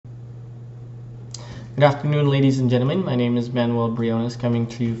Good afternoon, ladies and gentlemen. My name is Manuel Briones, coming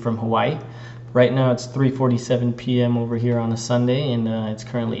to you from Hawaii. Right now it's 3:47 p.m. over here on a Sunday, and it's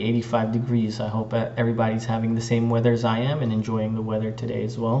currently 85 degrees. I hope everybody's having the same weather as I am and enjoying the weather today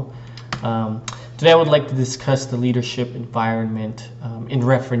as well. Today I would like to discuss the leadership environment in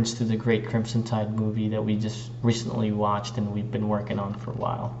reference to the Great Crimson Tide movie that we just recently watched and we've been working on for a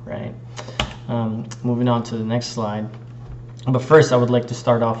while, right? Moving on to the next slide. But first, I would like to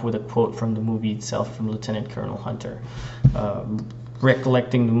start off with a quote from the movie itself from Lieutenant Colonel Hunter.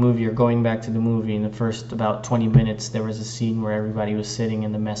 Recollecting the movie, or going back to the movie, in the first about 20 minutes, there was a scene where everybody was sitting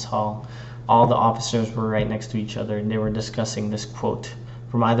in the mess hall. All the officers were right next to each other, and they were discussing this quote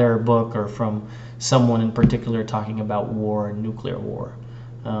from either a book or from someone in particular talking about war and nuclear war.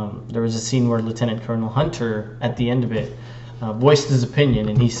 There was a scene where Lieutenant Colonel Hunter, at the end of it, voiced his opinion,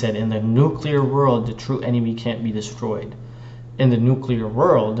 and he said, "In the nuclear world, the true enemy can't be destroyed. In the nuclear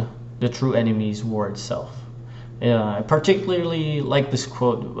world, the true enemy is war itself." I particularly like this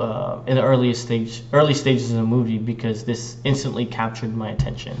quote in the early stages of the movie because this instantly captured my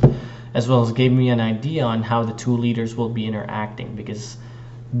attention, as well as gave me an idea on how the two leaders will be interacting, because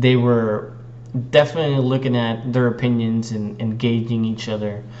they were definitely looking at their opinions and engaging each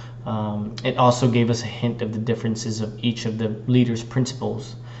other. It also gave us a hint of the differences of each of the leaders'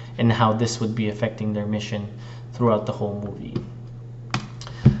 principles and how this would be affecting their mission throughout the whole movie.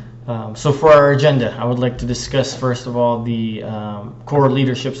 So for our agenda, I would like to discuss first of all the core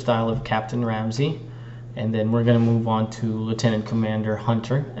leadership style of Captain Ramsey, and then we're going to move on to Lieutenant Commander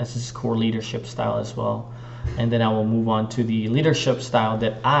Hunter as his core leadership style as well. And then I will move on to the leadership style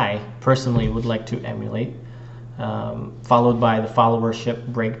that I personally would like to emulate, followed by the followership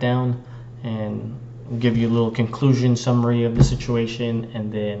breakdown, and give you a little conclusion summary of the situation,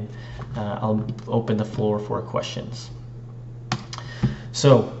 and then I'll open the floor for questions.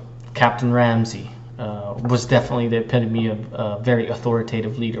 So Captain Ramsey was definitely the epitome of a very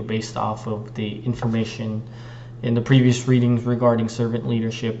authoritative leader based off of the information in the previous readings regarding servant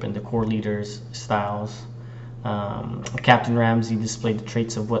leadership and the core leaders' styles. Captain Ramsey displayed the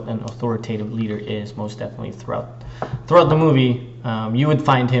traits of what an authoritative leader is most definitely throughout the movie. You would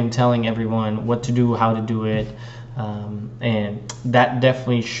find him telling everyone what to do, how to do it, and that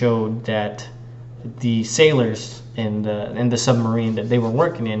definitely showed that the sailors in the submarine that they were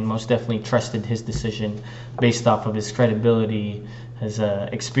working in most definitely trusted his decision based off of his credibility, his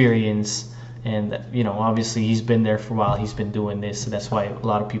experience, and obviously he's been there for a while. He's been doing this, so that's why a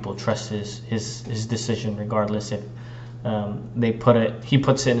lot of people trust his decision, regardless if he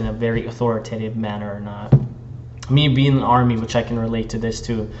puts it in a very authoritative manner or not. Me being in the Army, which I can relate to this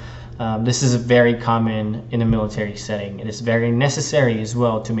too, this is very common in a military setting. It is very necessary as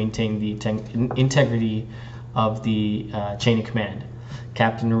well to maintain the integrity of the chain of command.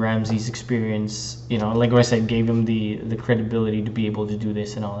 Captain Ramsey's experience, like I said, gave him the credibility to be able to do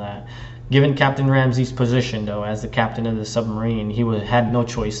this and all that. Given Captain Ramsey's position, though, as the captain of the submarine, he had no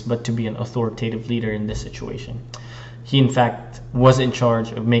choice but to be an authoritative leader in this situation. He, in fact, was in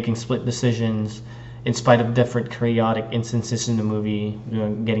charge of making split decisions in spite of different chaotic instances in the movie,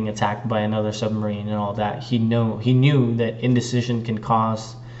 getting attacked by another submarine and all that. He knew that indecision can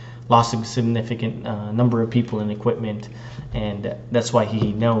cause loss of a significant number of people and equipment, and that's why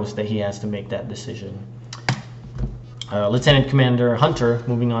he knows that he has to make that decision. Lieutenant Commander Hunter,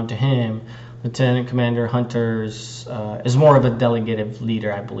 moving on to him, Lieutenant Commander Hunter is more of a delegative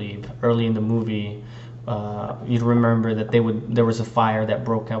leader, I believe. Early in the movie, you'd remember that there was a fire that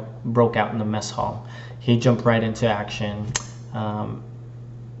broke out in the mess hall. He jumped right into action.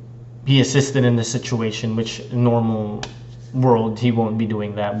 He assisted in the situation, which in normal world he won't be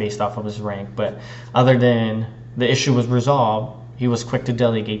doing that based off of his rank. But other than the issue was resolved, he was quick to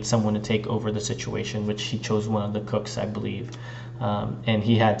delegate someone to take over the situation, which he chose one of the cooks, I believe. And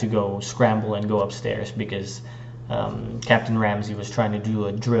he had to go scramble and go upstairs because Captain Ramsey was trying to do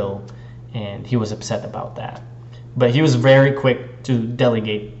a drill, and he was upset about that. But he was very quick to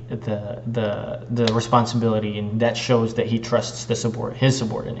delegate the responsibility, and that shows that he trusts his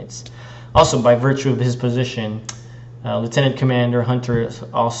subordinates. Also, by virtue of his position, Lieutenant Commander Hunter is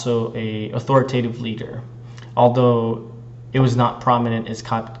also an authoritative leader, although it was not prominent as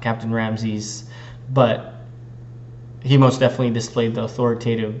Captain Ramsey's, but he most definitely displayed the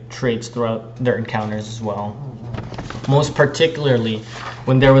authoritative traits throughout their encounters as well. Most particularly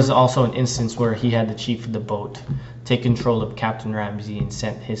when there was also an instance where he had the chief of the boat take control of Captain Ramsey and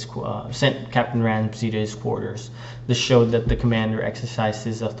sent Captain Ramsey to his quarters. This showed that the commander exercised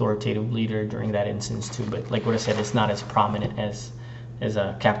his authoritative leader during that instance too, but like what I said, it's not as prominent as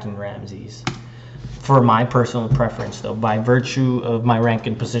Captain Ramsey's. for my personal preference, though, by virtue of my rank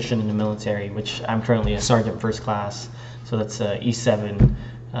and position in the military, which I'm currently a sergeant first class, so that's E7.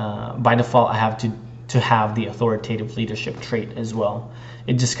 By default, I have to have the authoritative leadership trait as well.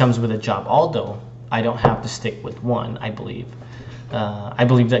 It just comes with a job, although I don't have to stick with one, I believe. I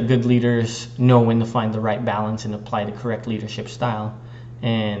believe that good leaders know when to find the right balance and apply the correct leadership style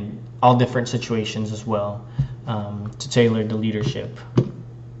and all different situations as well, to tailor the leadership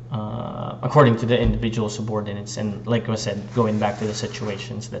according to the individual subordinates. And like I said, going back to the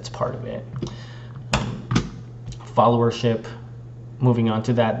situations, that's part of it. Followership. Moving on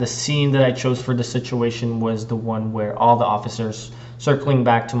to that, the scene that I chose for the situation was the one where all the officers, circling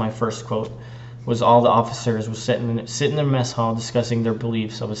back to my first quote, was all the officers were sitting in the mess hall discussing their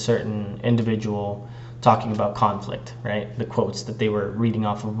beliefs of a certain individual, talking about conflict, right? The quotes that they were reading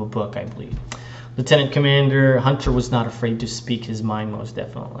off of a book, I believe. Lieutenant Commander Hunter was not afraid to speak his mind, most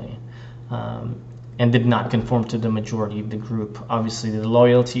definitely, and did not conform to the majority of the group. Obviously, the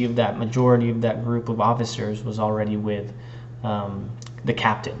loyalty of that majority of that group of officers was already with the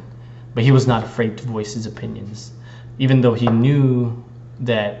captain, but he was not afraid to voice his opinions, even though he knew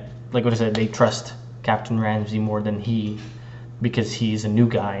that, like what I said, they trust Captain Ramsey more than he, because he's a new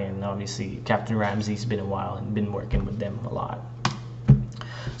guy, and obviously Captain Ramsey's been a while and been working with them a lot.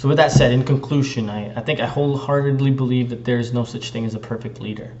 So with that said, in conclusion, I think I wholeheartedly believe that there is no such thing as a perfect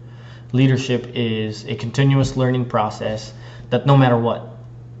leader. Leadership is a continuous learning process that no matter what,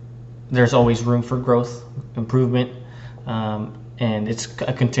 there's always room for growth, improvement, and it's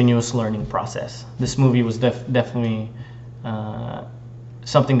a continuous learning process. This movie was definitely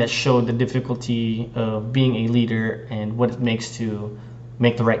something that showed the difficulty of being a leader and what it makes to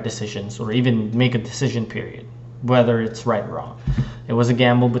make the right decisions, or even make a decision, period, whether it's right or wrong. It was a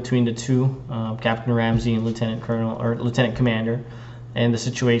gamble between the two, Captain Ramsey and Lieutenant Commander, and the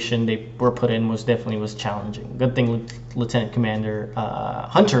situation they were put in was challenging. Good thing Lieutenant Commander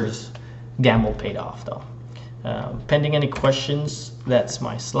Hunter's gamble paid off, though. Pending any questions, that's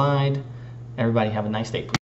my slide. Everybody have a nice day.